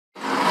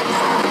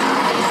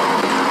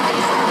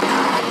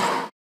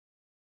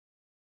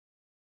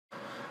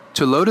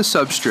To load a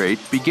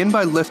substrate, begin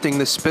by lifting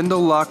the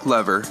spindle lock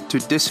lever to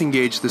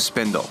disengage the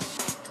spindle.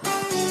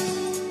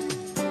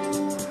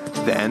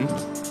 Then,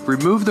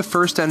 remove the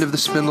first end of the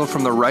spindle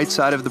from the right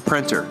side of the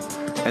printer,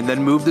 and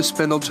then move the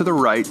spindle to the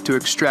right to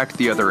extract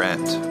the other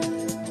end.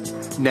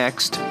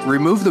 Next,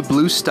 remove the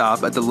blue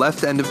stop at the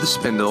left end of the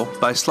spindle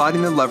by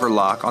sliding the lever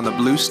lock on the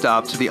blue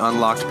stop to the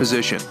unlocked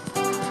position.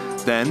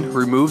 Then,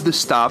 remove the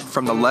stop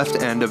from the left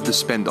end of the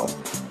spindle.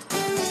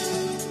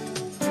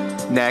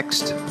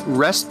 Next,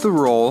 rest the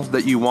roll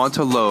that you want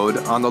to load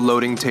on the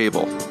loading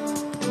table.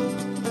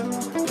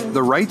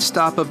 The right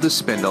stop of the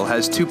spindle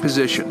has two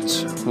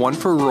positions, one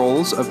for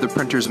rolls of the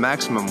printer's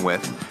maximum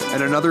width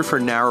and another for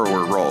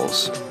narrower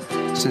rolls.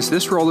 Since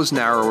this roll is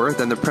narrower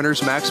than the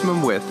printer's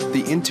maximum width,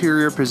 the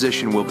interior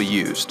position will be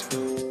used.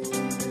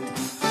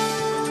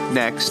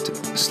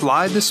 Next,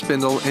 slide the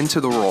spindle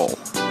into the roll.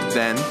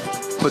 Then,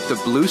 put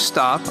the blue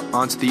stop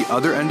onto the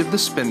other end of the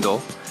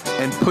spindle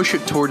and push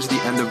it towards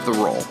the end of the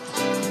roll.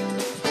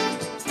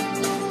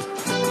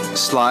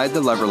 Slide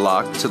the lever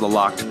lock to the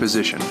locked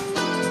position.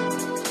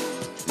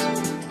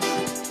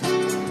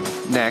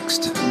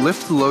 Next,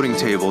 lift the loading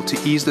table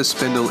to ease the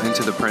spindle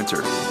into the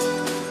printer.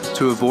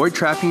 To avoid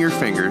trapping your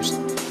fingers,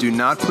 do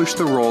not push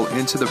the roll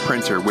into the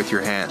printer with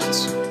your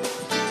hands.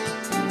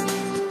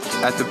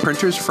 At the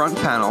printer's front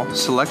panel,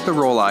 select the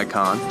roll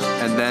icon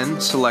and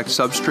then select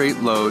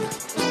Substrate Load,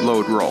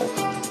 Load Roll.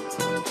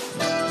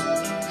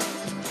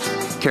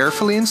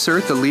 Carefully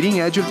insert the leading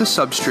edge of the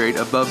substrate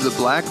above the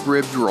black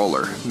ribbed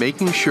roller,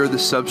 making sure the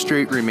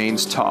substrate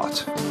remains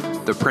taut.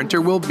 The printer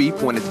will beep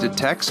when it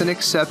detects and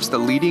accepts the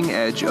leading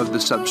edge of the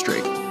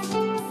substrate.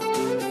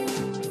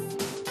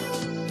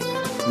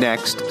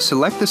 Next,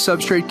 select the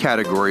substrate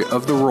category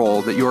of the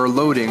roll that you are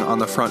loading on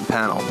the front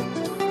panel.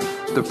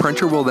 The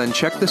printer will then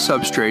check the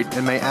substrate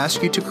and may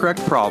ask you to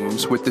correct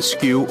problems with the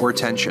skew or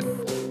tension.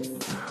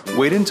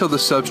 Wait until the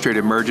substrate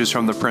emerges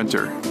from the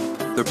printer.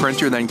 The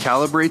printer then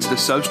calibrates the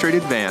substrate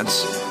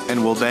advance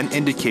and will then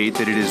indicate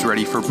that it is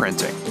ready for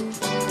printing.